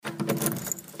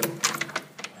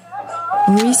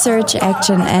Research,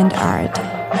 action and art.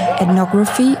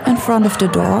 Ethnography in front of the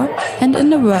door and in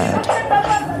the world.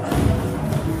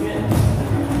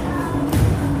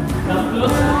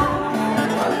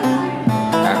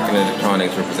 African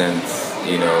electronics represents,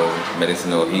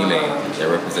 medicinal healing. It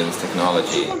represents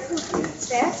technology.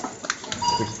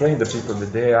 To explain to people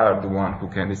that they are the one who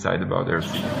can decide about their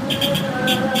future.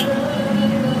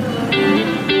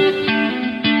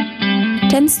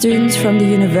 10 students from the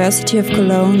University of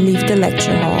Cologne leave the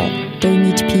lecture hall. They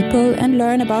meet people and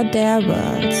learn about their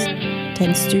worlds.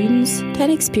 10 students, 10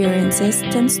 experiences,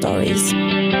 10 stories.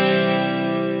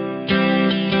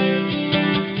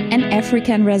 An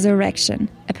African Resurrection,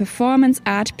 a performance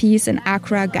art piece in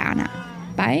Accra, Ghana,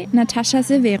 by Natasha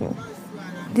Severo.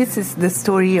 This is the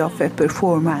story of a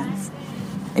performance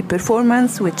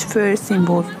which first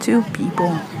involved two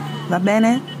people, Va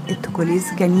Bene, a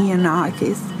Togolese Ghanaian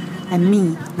artist, and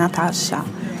me, Natasha,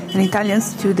 an Italian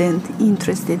student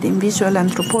interested in visual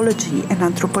anthropology and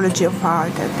anthropology of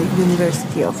art at the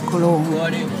University of Cologne.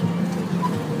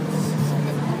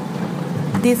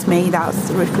 This made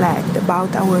us reflect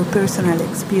about our personal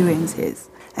experiences,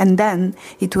 and then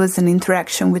it was an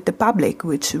interaction with the public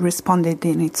which responded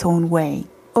in its own way.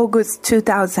 August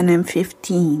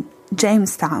 2015,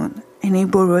 Jamestown, a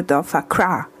neighborhood of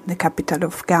Accra, the capital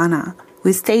of Ghana.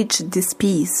 We staged this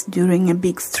piece during a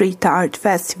big street art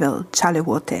festival,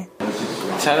 Chalewote.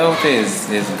 Chalewote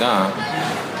is Ga.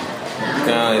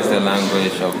 Ga is the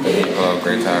language of the people of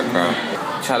Greater Accra.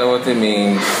 Chalewote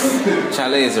means,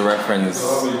 Chale is a reference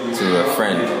to a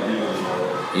friend.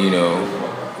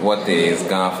 What is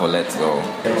Ga for let's go.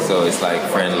 So it's like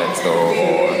friend let's go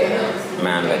or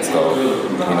man let's go.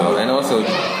 And also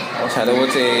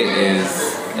Chalewote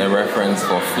is a reference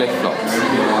for flip-flops.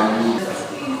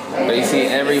 But you see,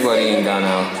 everybody in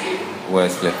Ghana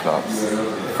wears flip-flops.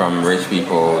 From rich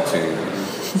people to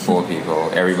poor people,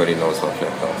 everybody knows what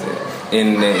flip-flops is.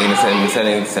 In a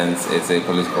certain sense, it's a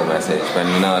political message, but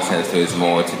in another sense, it's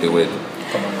more to do with,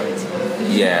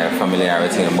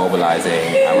 familiarity and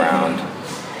mobilizing around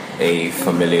a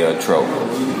familiar trope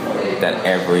that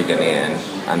every Ghanaian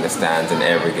understands and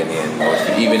every Ghanaian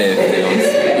knows. Even if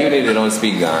they don't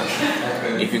speak Ghana,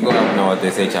 if you go up north,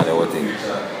 they say Chalewote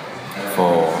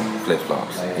for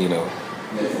flip-flops,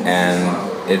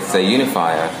 and it's a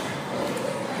unifier.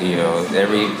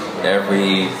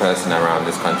 Every person around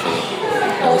this country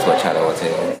knows what Chalewote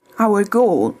is. Our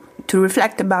goal, to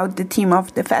reflect about the theme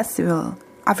of the festival,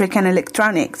 African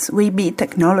electronics, we beat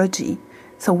technology.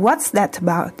 So what's that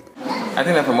about? I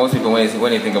think that for most people,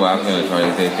 when you think about African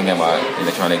electronics, they think about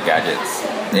electronic gadgets.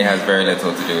 It has very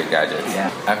little to do with gadgets.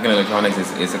 Yeah. African electronics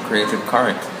is a creative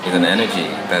current. It's an energy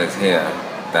that is here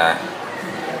that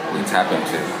we tap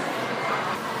into.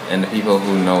 And the people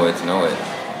who know it, know it.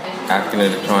 African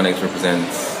electronics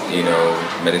represents,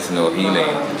 medicinal healing.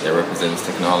 It represents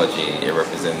technology. It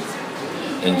represents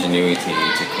ingenuity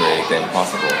to create the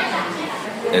impossible.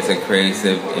 It's a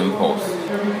creative impulse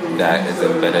that is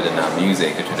embedded in our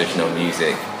music, the traditional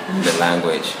music, the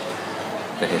language,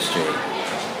 the history.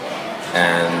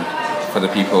 And for the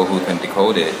people who can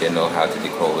decode it, they know how to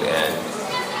decode and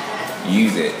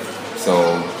use it.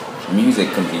 So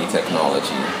music can be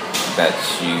technology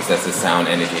that's used, that's the sound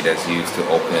energy that's used to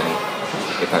open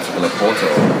a particular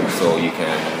portal so you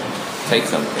can take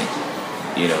something.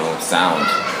 Sound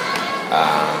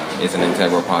is an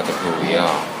integral part of who we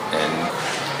are. And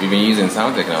we've been using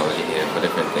sound technology here for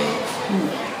different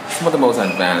things. Some of the most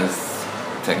advanced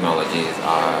technologies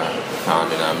are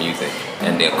found in our music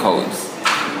and their codes.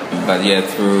 But yet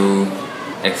through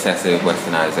excessive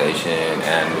westernization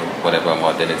and whatever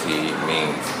modernity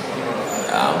means,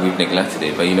 we've neglected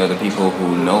it. But the people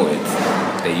who know it,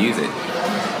 they use it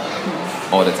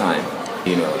all the time.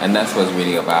 And that's what's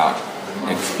really about,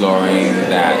 exploring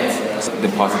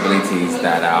the possibilities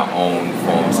that our own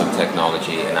forms of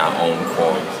technology and our own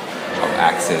forms of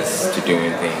access to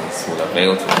doing things will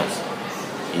avail to us.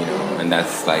 And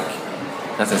that's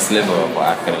a sliver of what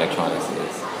African electronics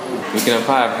is. We can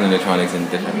apply African electronics in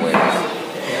different ways,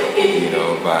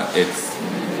 but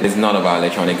it's not about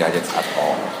electronic gadgets at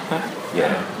all.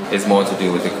 It's more to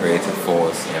do with the creative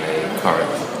force and a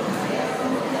current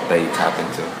that you tap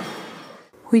into.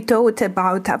 We thought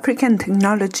about African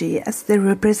technology as the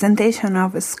representation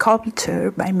of a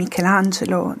sculpture by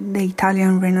Michelangelo, the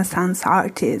Italian Renaissance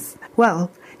artist.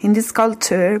 Well, in this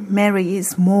sculpture, Mary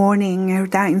is mourning her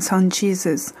dying son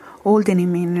Jesus, holding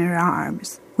him in her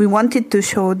arms. We wanted to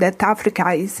show that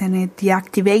Africa is in a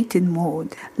deactivated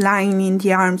mode, lying in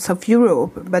the arms of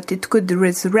Europe, but it could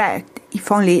resurrect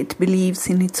if only it believes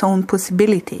in its own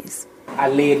possibilities. I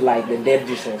laid like the dead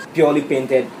Jesus, purely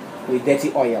painted with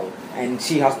dirty oil, and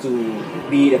she has to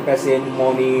be the person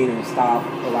mourning and stuff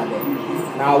over there.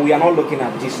 Now we are not looking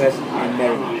at Jesus and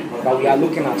Mary, but we are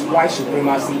looking at white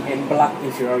supremacy and black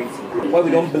inferiority, where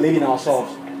we don't believe in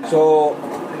ourselves. So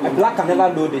a black can never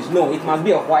do this. No, it must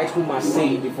be a white who must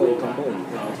say it before you can do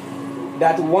it.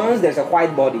 That once there's a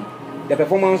white body, the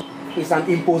performance is an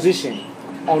imposition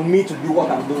on me to do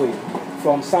what I'm doing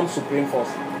from some supreme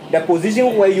force. The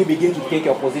position where you begin to take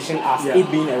your position as it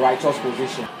being a righteous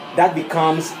position, that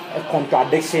becomes a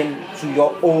contradiction to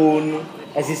your own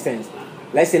existence.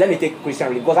 Let's say, let me take Christian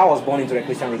religion, because I was born into the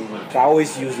Christian religion, so I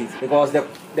always use it. Because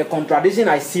the contradiction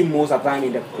I see most of the time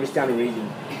in the Christian religion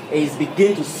is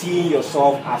begin to see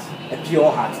yourself as a pure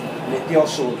heart and a pure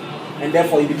soul, and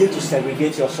therefore you begin to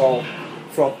segregate yourself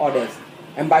from others.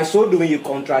 And by so doing, you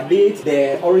contradict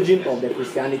the origin of the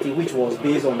Christianity, which was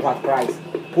based on what Christ,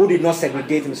 who did not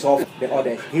segregate himself from the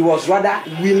others. He was rather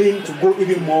willing to go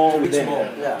even more with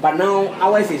them. But now,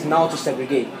 ours is now to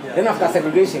segregate. Then after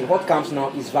segregation, what comes now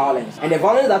is violence. And the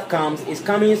violence that comes is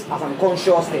coming as an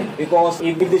unconscious thing. Because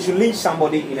if they should lynch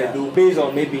somebody in a do based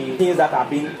on maybe things that are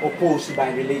being opposed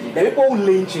by religion, the people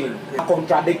lynching are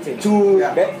contradicting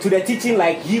to the teaching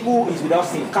like he who is without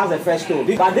sin cast the first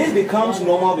stone. But this becomes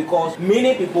normal because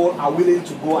many people are willing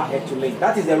to go ahead to lynch.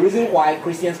 That is the reason why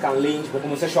Christians can lynch the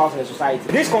homosexuals in the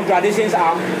society. These contradictions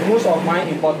are most of my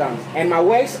importance, and my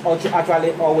works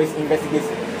actually always investigate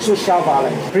social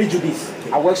violence, prejudice.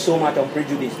 I work so much on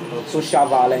prejudice, social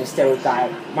violence,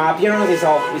 stereotype. My appearance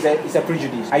is a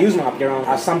prejudice. I use my appearance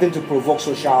as something to provoke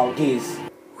social gaze.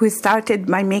 We started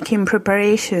by making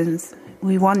preparations.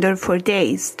 We wandered for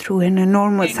days through an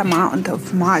enormous amount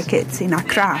of markets in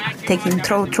Accra, taking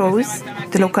trotros,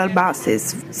 the local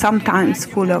buses, sometimes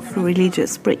full of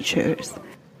religious preachers.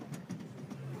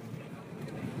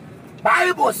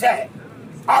 Bible says,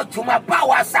 "Altuma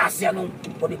power sasianu,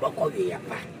 odi boko ye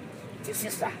pa."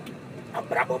 Tisisa,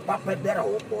 abrabo papa bera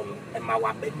opon, e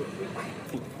mawa bedu.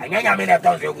 Anyanya me na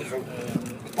tonse oguso.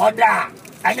 Oda,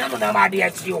 anyanu na ma de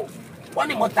atio.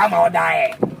 Woni motama oda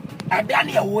e.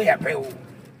 Adani awo ya pe o.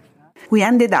 We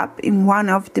ended up in one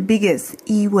of the biggest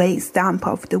e-waste dump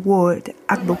of the world,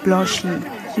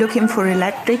 Agbobloshi, looking for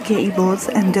electric cables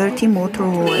and dirty motor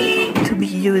oil to be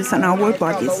used on our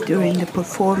bodies during the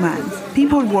performance.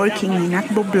 People working in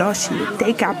Agbobloshi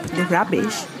take up the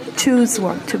rubbish, choose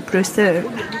what to preserve,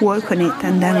 work on it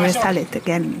and then resell it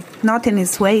again. Nothing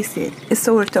is wasted, a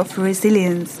sort of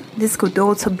resilience. This could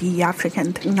also be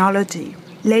African technology.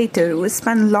 Later, we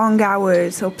spent long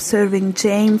hours observing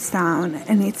Jamestown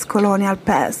and its colonial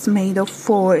past made of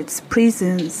forts,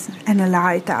 prisons, and a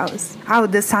lighthouse. How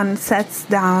the sun sets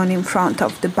down in front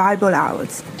of the Bible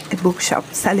House, a bookshop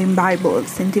selling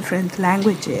Bibles in different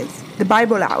languages. The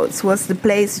Bible House was the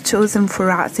place chosen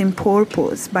for us in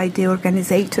purpose by the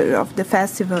organizer of the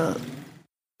festival.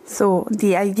 So,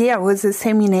 the idea was a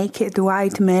semi-naked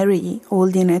white Mary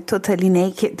holding a totally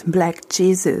naked black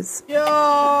Jesus. Yo,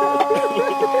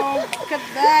 look at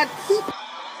that.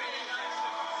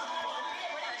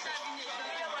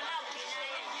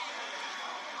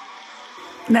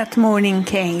 That morning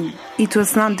came. It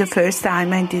was not the first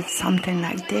time I did something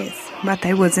like this, but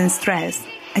I wasn't stressed.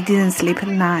 I didn't sleep at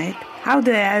night. How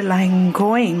the airline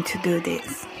going to do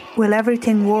this? Will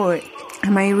everything work?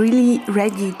 Am I really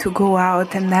ready to go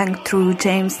out and hang through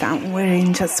Jamestown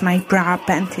wearing just my bra,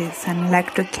 panties and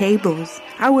electric cables?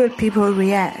 How will people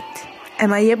react?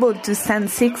 Am I able to stand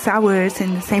 6 hours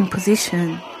in the same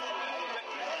position?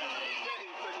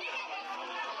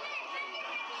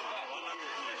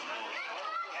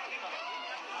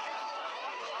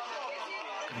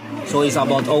 So it's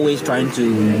about always trying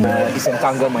to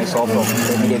disentangle myself from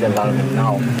the immediate environment.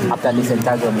 Now, after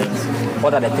disentanglement,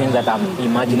 what are the things that I'm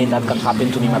imagining that can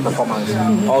happen to me in my performance?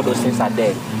 All those things are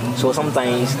there. So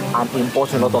sometimes I'm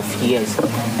importing a lot of fears,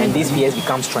 and these fears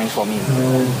become strength for me.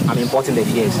 I'm importing the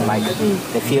fears, like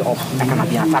the fear of I can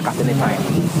be attacked at any time.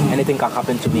 Anything can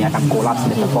happen to me, I can collapse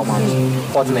in the performance.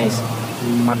 Hotness.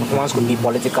 My performance could be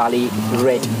politically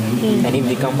red, and if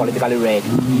it become politically red,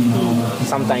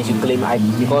 sometimes you claim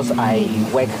because I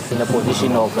work in a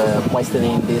position of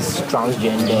questioning this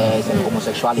transgenders and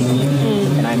homosexuality,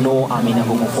 and I know I'm in a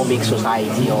homophobic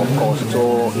society, of course.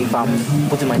 So if I'm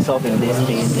putting myself in this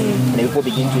space, and people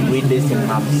begin to read this and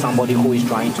have somebody who is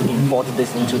trying to import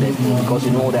this into this, because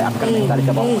you know the African mentality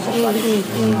about homosexuality.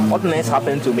 What next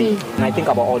happened to me, and I think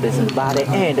about all this, but at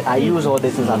the end, I use all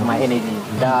this as my energy.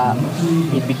 That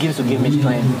it begins to give me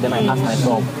strength. Then I ask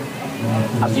myself,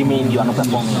 assuming you are not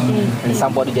performing, and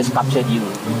somebody just captured you,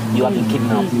 you have been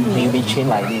kidnapped, and you've been chained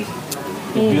like this.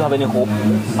 Do you have any hope?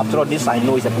 After all, this I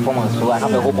know is a performance, so I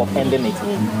have a hope of ending it.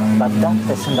 But that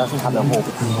person doesn't have a hope.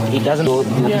 He doesn't know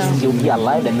if he'll be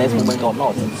alive the next moment or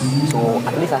not. So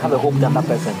at least I have a hope than that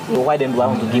person. So why then do I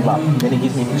want to give up? Then it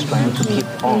gives me strength to keep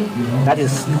on. That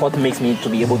is what makes me to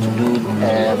be able to do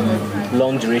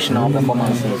long durational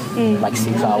performances, like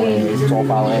 6 hours, 12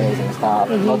 hours and stuff.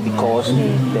 Not because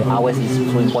the hours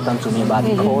is so important to me, but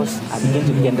because I begin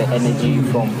to get the energy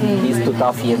from these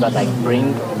total fears that I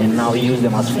bring and now use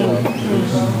them as fuel.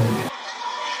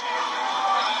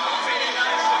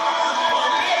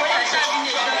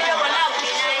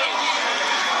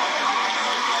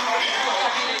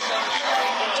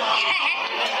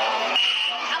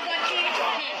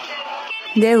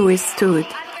 There we stood,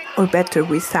 or better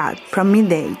we sat, from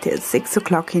midday till 6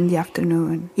 o'clock in the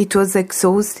afternoon. It was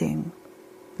exhausting.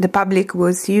 The public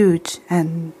was huge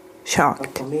and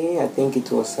shocked. For me, I think it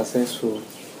was successful.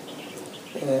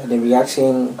 The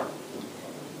reaction,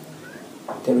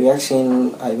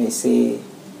 I may say,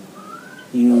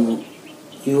 you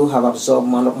have absorbed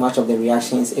much of the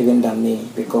reactions even than me,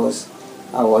 because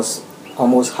I was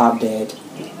almost half dead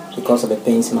because of the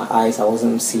pains in my eyes. I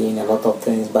wasn't seeing a lot of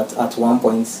things, but at one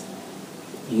point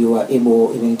you are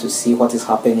able even to see what is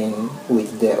happening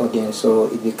with the audience. So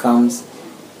it becomes,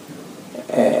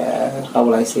 how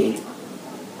will I say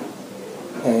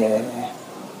it?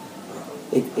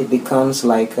 It becomes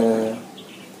like a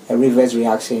reverse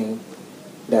reaction,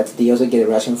 that they also get a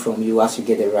reaction from you as you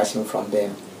get a reaction from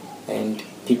them. And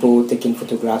people taking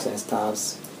photographs and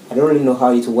stuff. I don't really know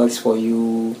how it works for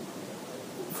you,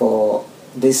 for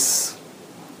this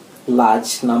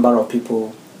large number of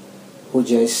people who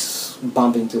just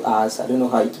bump into us. I don't know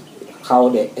how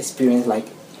the experience, like,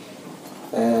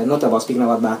 not about speaking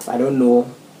about that, I don't know,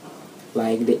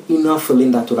 like the inner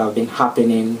feeling that would have been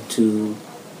happening to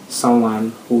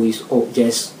someone who is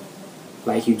just,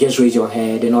 like, you just raise your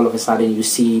head and all of a sudden you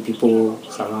see people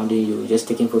surrounding you, just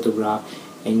taking photographs,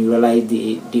 and you realize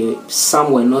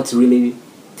some were not really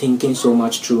thinking so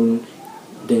much through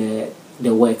the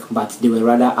work, but they were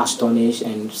rather astonished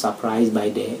and surprised by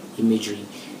the imagery.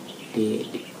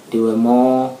 They were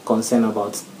more concerned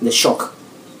about the shock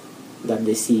that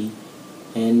they see.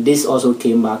 And this also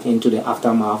came back into the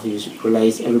aftermath. You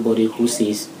realize everybody who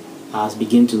sees us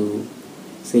begin to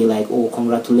say, like, oh,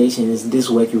 congratulations, this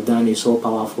work you've done is so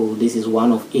powerful, this is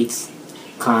one of its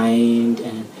kind,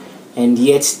 and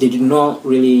yet they did not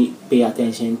really pay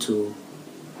attention to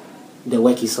the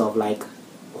work itself. Like,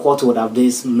 what would have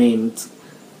this meant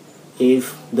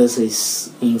if this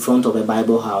is in front of a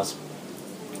Bible house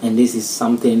and this is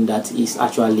something that is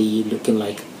actually looking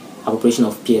like appropriation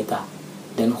of theater?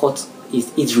 Then what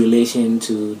is its relation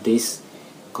to this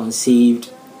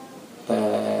conceived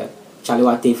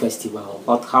Chaliwate festival?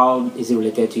 How is it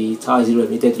related to it? How is it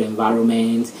related to the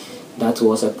environment that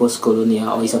was a post-colonial,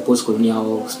 or is a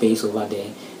post-colonial space over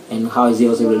there? And how is it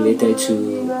also related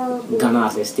to Ghana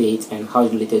as a state, and how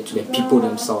is it related to the people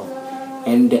themselves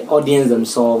and the audience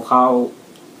themselves? How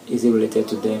is it related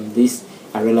to them? This,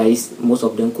 I realized most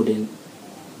of them couldn't,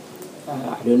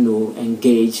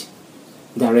 engage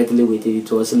directly with it.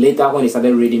 It was later when they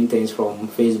started reading things from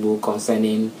Facebook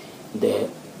concerning the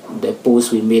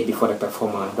posts we made before the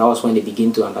performance. That was when they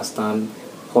begin to understand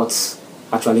what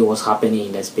actually was happening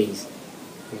in the space.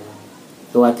 Yeah.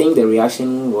 So I think the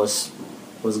reaction was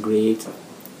great.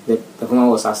 The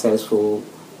performance was successful,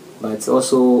 but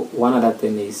also one other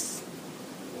thing is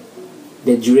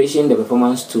the duration the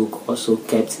performance took also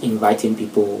kept inviting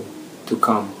people to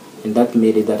come, and that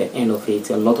made it at the end of it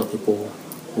a lot of people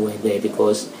were there,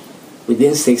 because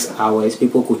within 6 hours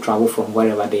people could travel from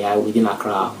wherever they are within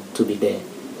Accra to be there.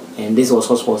 And this was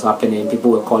what was happening.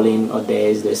 People were calling, or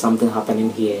there's something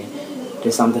happening here,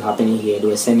 there's something happening here. They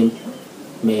were sending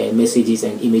messages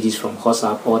and images from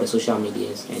WhatsApp or the social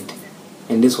medias,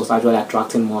 and this was actually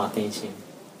attracting more attention.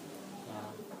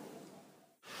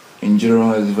 In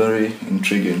general, it's very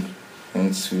intriguing,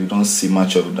 and we don't see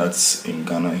much of that in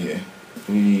Ghana here.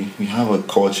 We have a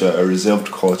culture, a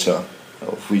reserved culture,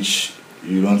 of which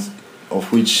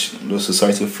the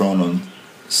society frown on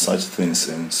such things,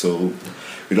 and so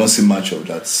we don't see much of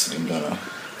that in Ghana.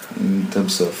 In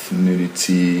terms of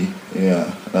nudity,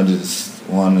 that is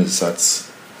one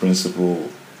exact principle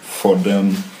for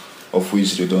them, of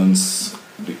which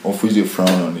they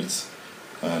frown on it,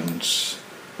 and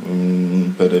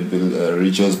but the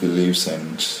religious beliefs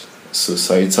and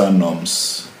societal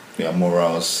norms, their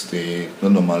morals, they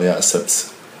don't normally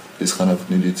accept this kind of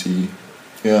nudity.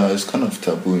 It's kind of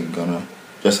taboo in Ghana,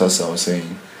 just as I was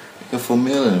saying. For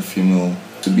male and female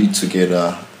to be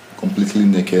together completely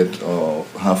naked or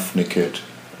half naked,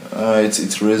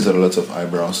 it raised a lot of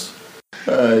eyebrows.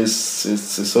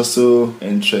 It's also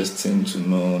interesting to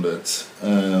know that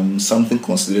something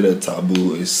considered a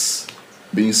taboo is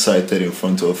being cited in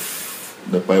front of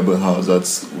the Bible house that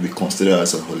we consider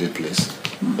as a holy place.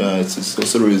 It's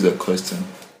also raised a question.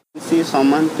 You see,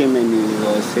 someone came and he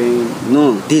was saying,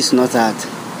 no, this is not art.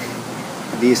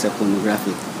 This is a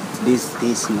pornographic. This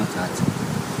is not art.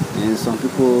 And some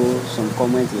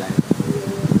comment like,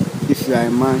 if you are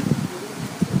a man,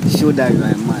 show that you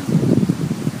are a man.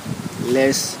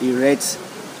 Let's erect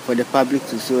for the public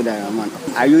to show that you are a man.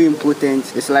 Are you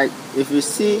impotent? It's like, if you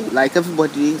see, like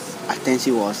everybody's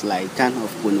attention was like kind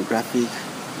of pornographic,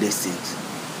 these things.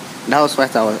 That was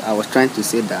what I was trying to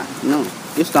say that, no,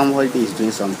 if somebody is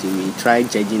doing something, we try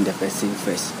judging the person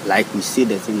first. Like we see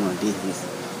the thing on this.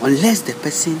 Unless the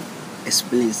person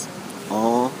explains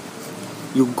or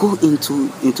you go into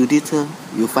detail,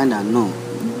 you find that no,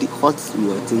 what you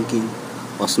were thinking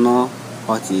was not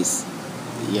what is.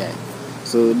 Yeah.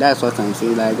 So that's what I'm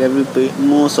saying. Like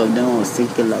most of them was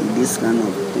thinking like this kind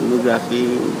of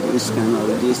pornography, this kind of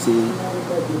this thing.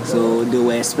 So they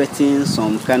were expecting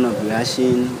some kind of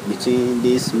reaction between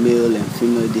this male and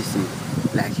female this thing.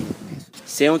 Like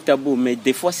c'est un tabou, mais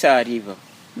des fois ça arrive.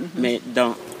 Mais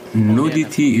dans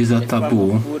Nudity is a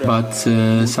taboo, but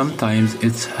sometimes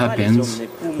it happens.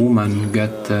 Women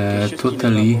get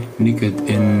totally naked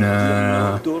in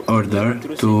order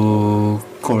to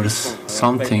course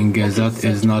something that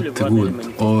is not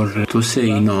good, or to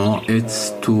say no,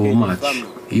 it's too much.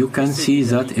 You can see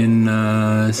that in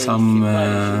some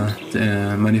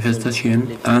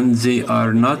manifestation, and they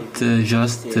are not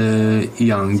just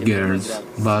young girls,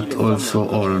 but also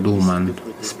old women.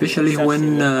 Especially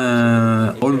when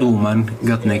old woman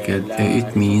got naked,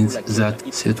 it means that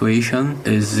situation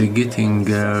is getting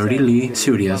really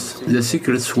serious. The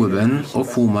secret weapon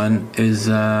of woman is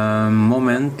a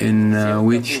moment in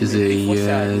which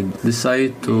they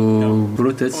decide to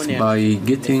protest by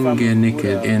getting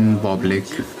naked in public.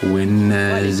 When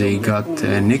they got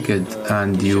naked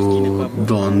and you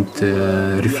don't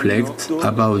reflect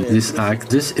about this act,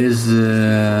 this is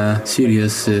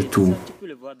serious too.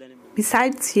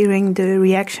 Besides hearing the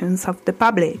reactions of the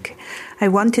public, I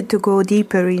wanted to go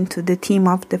deeper into the theme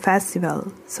of the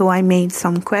festival, so I made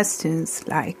some questions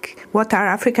like, what are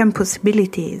African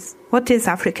possibilities? What is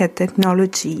African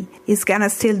technology? Is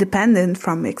Ghana still dependent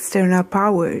from external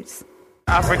powers?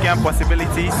 African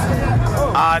possibilities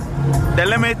are, the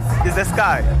limit is the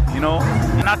sky,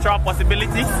 natural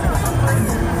possibilities,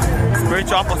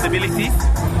 spiritual possibilities,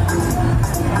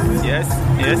 yes,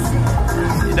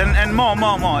 and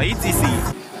more, etc.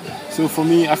 So for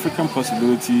me, African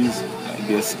possibilities, I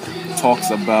guess, talks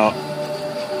about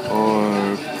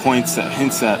or hints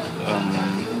at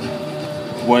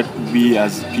what we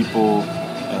as people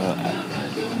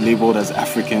labeled as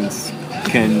Africans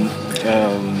can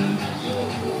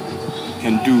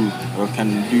do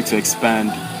to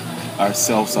expand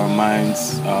ourselves, our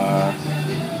minds, our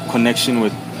connection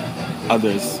with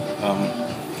others.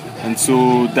 And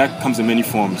so that comes in many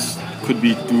forms. Could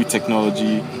be through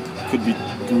technology, could be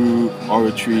through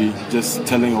oratory, just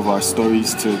telling of our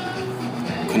stories to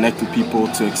connect with people,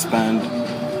 to expand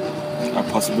our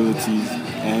possibilities,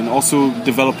 and also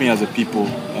developing as a people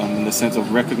in the sense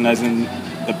of recognizing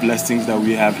the blessings that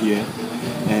we have here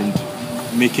and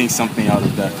making something out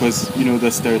of that. Because, the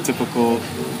stereotypical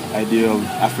idea of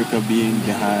Africa being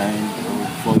behind or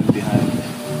falling behind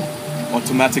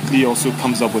automatically also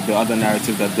comes up with the other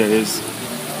narrative that there is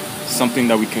something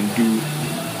that we can do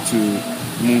to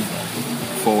move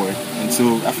forward. And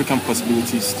so African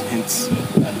possibilities hints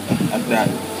at that,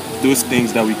 those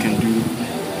things that we can do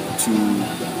to,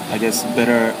 I guess,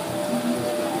 better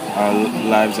our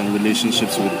lives and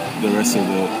relationships with the rest of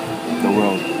the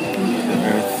world, the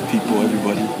earth, people,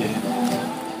 everybody. Yeah.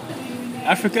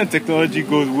 African technology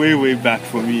goes way, way back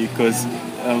for me, because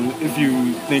if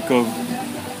you think of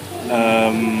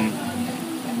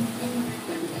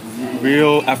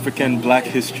real African black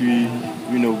history,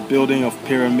 building of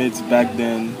pyramids back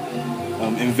then,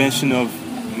 invention of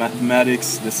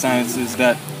mathematics, the sciences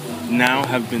that now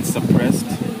have been suppressed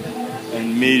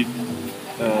and made,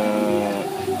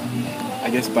 I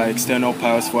guess, by external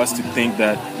powers for us to think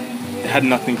that it had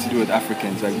nothing to do with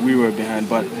Africans, like we were behind.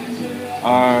 But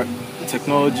our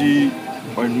technology,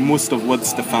 or most of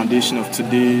what's the foundation of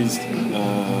today's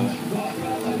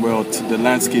world, to the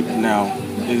landscape now,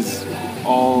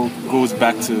 all goes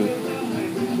back to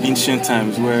ancient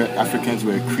times where Africans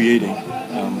were creating.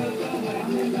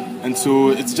 And so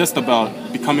it's just about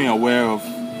becoming aware of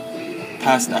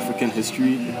past African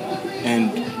history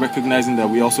and recognizing that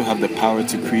we also have the power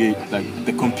to create, like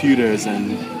the computers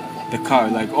and the car,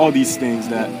 like all these things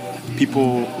that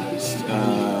people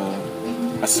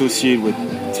associate with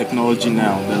technology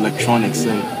now, the electronics.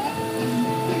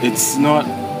 It's not.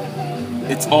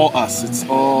 It's all us. It's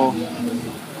all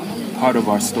part of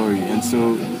our story, and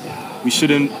so we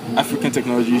shouldn't. African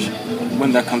technology,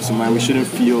 when that comes to mind, we shouldn't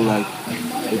feel like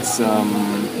it's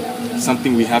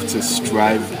something we have to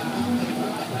strive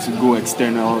to go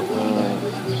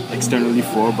externally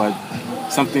for, but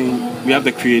something we have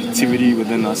the creativity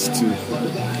within us to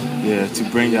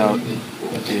bring out.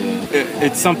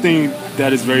 It's something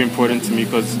that is very important to me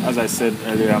because, as I said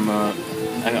earlier,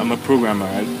 I'm a programmer.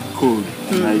 I code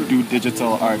and I do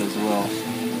digital art as well,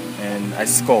 and I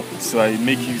sculpt. So I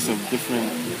make use of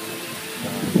different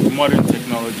modern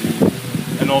technology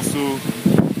and also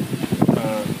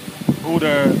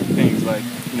older things like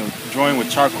drawing with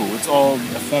charcoal. It's all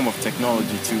a form of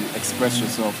technology to express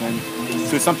yourself, and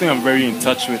so it's something I'm very in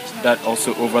touch with that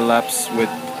also overlaps with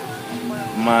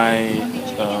my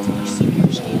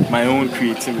own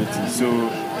creativity. So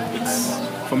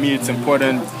for me it's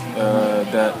important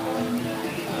that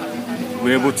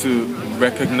we're able to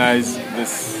recognize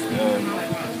this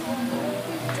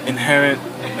inherent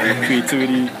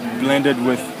creativity blended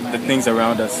with the things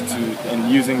around us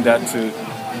and using that to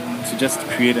just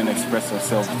create and express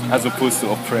ourselves as opposed to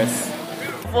oppress.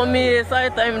 For me, it's high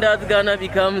time that Ghana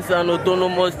becomes an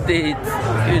autonomous state,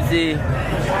 you see,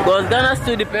 because Ghana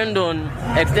still depends on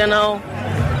external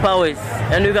powers,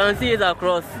 and you can see it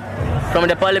across, from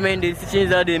the parliament, the decisions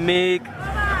that they make,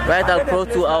 right across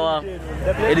to our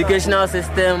educational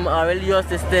system, our religious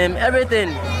system,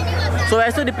 everything. So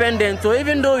we're still dependent. So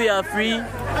even though we are free,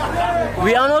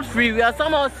 we are not free, we are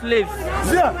somehow slaves.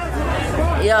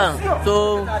 Yeah,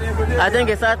 so I think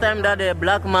it's high time that the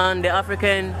black man, the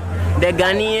African, the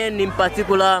Ghanaian in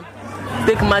particular,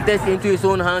 take matters into his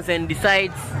own hands and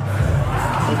decides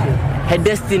her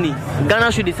destiny.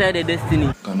 Ghana should decide her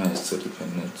destiny. Ghana is still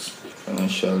dependent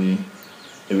financially.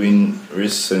 Even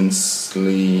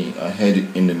recently, I heard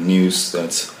in the news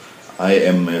that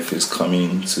IMF is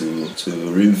coming to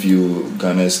review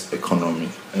Ghana's economy.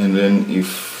 And then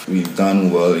if we've done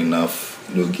well enough,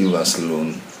 they'll give us a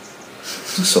loan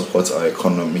to support our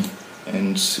economy.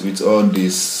 And with all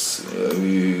this,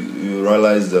 we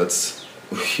realize that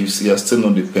we are still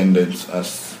not dependent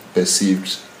as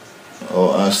perceived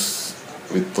or as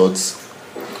we thought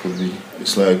could be.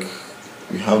 It's like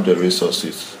we have the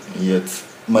resources, yet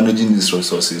managing these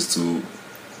resources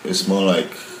it's more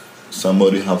like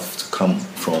somebody have to come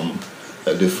from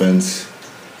a different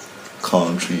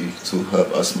country to help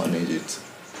us manage it.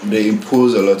 They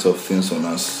impose a lot of things on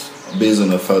us based on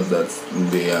the fact that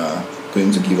they are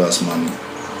going to give us money.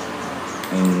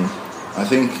 And I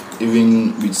think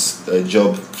even with a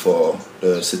job for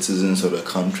the citizens of the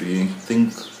country, I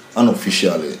think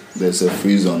unofficially there's a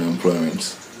freeze on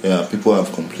employment. Yeah, people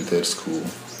have completed school.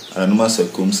 Under normal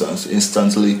circumstances,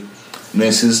 instantly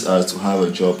nurses are to have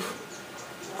a job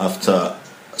after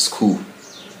school.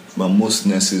 But most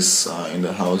nurses are in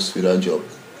the house without a job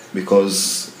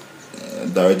because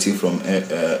directive from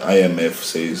IMF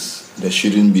says there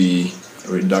shouldn't be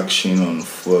a reduction on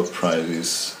fuel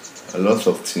prices. A lot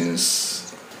of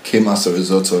things came as a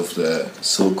result of the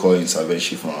so-called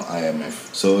intervention from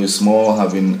IMF. So it's more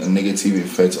having a negative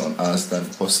effect on us than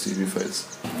positive effects.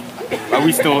 Are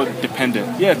we still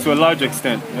dependent? Yeah, to a large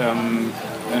extent,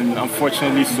 and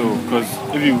unfortunately so, because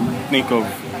if you think of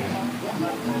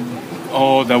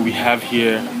all that we have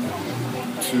here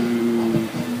to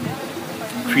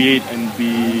create and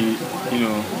be,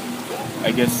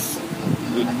 I guess,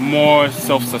 more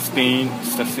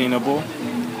sustainable,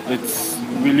 it's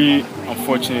really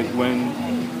unfortunate when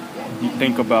you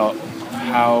think about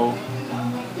how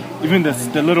even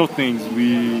the little things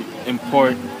we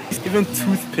import, even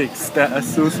toothpicks that are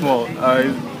so small are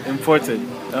imported.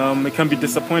 It can be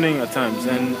disappointing at times,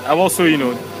 and I've also,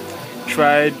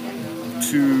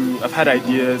 I've had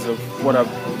ideas of what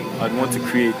I'd want to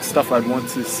create, stuff I'd want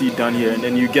to see done here, and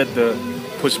then you get the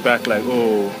pushback like,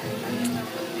 oh,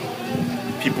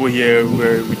 people here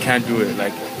where we can't do it,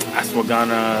 like, as for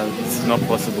Ghana, this is not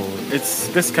possible. It's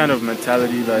this kind of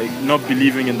mentality, like not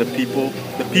believing in the people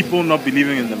not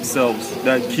believing in themselves,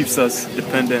 that keeps us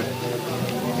dependent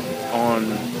on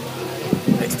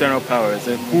external powers,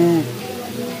 and who,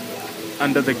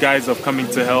 under the guise of coming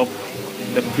to help,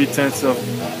 the pretense of,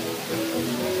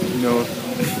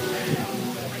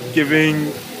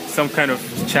 giving some kind of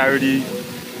charity,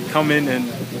 come in and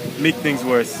make things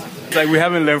worse. It's like we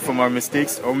haven't learned from our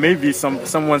mistakes, or maybe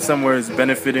someone somewhere is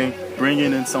benefiting,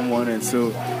 bringing in someone, and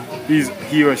so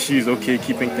he or she is okay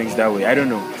keeping things that way. I don't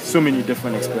know. So many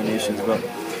different explanations, but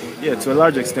yeah, to a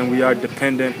large extent, we are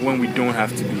dependent when we don't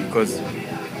have to be, because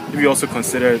if you also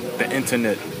consider the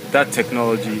internet, that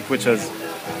technology, which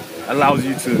allows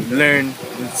you to learn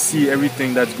and see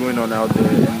everything that's going on out there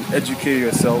and educate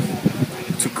yourself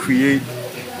to create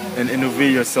and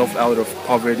innovate yourself out of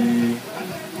poverty.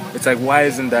 It's like, why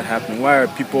isn't that happening? Why are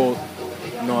people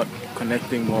not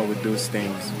connecting more with those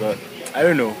things? But I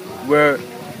don't know.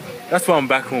 That's why I'm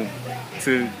back home,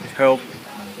 to help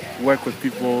work with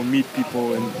people, meet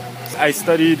people. And I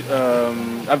studied,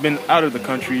 I've been out of the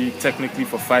country technically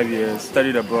for 5 years,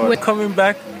 studied abroad. Coming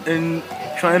back and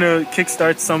trying to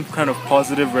kickstart some kind of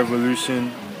positive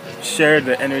revolution, share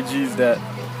the energies that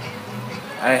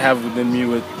I have within me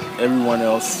with everyone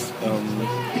else,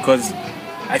 because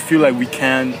I feel like we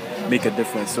can make a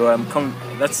difference. So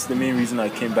that's the main reason I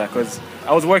came back, because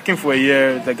I was working for a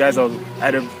year. The guys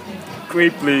at a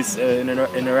great place, an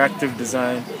interactive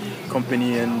design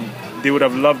company, and they would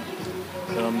have loved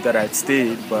that I'd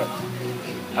stayed, but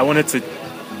I wanted to,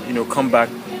 come back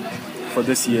for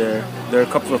this year. There are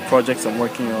a couple of projects I'm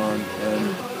working on,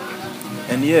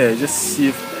 and yeah, just see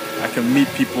if I can meet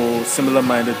people,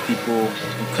 similar-minded people,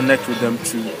 and connect with them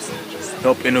to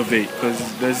help innovate,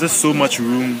 because there's just so much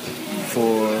room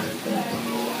for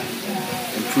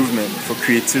improvement, for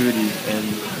creativity, and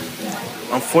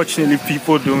unfortunately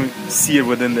people don't see it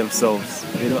within themselves.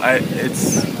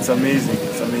 It's amazing.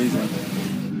 It's amazing.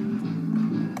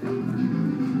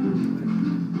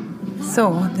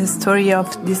 So the story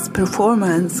of this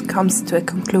performance comes to a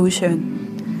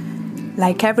conclusion.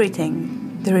 Like everything,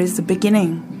 there is a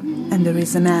beginning and there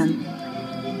is an end.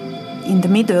 In the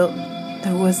middle,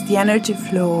 there was the energy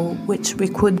flow which we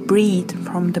could breathe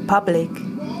from the public.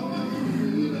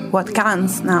 What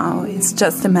counts now is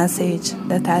just a message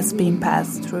that has been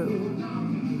passed through.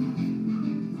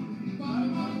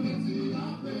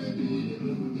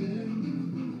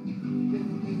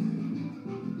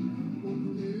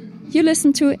 You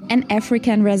listen to An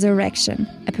African Resurrection,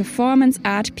 a performance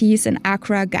art piece in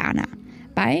Accra, Ghana,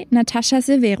 by Natasha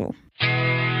Severo.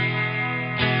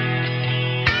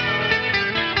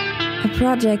 A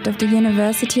project of the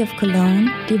University of Cologne,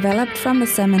 developed from a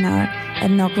seminar,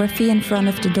 Ethnography in Front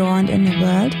of the Door and in the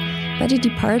World, by the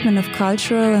Department of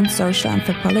Cultural and Social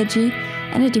Anthropology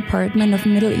and the Department of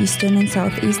Middle Eastern and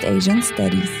Southeast Asian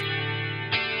Studies.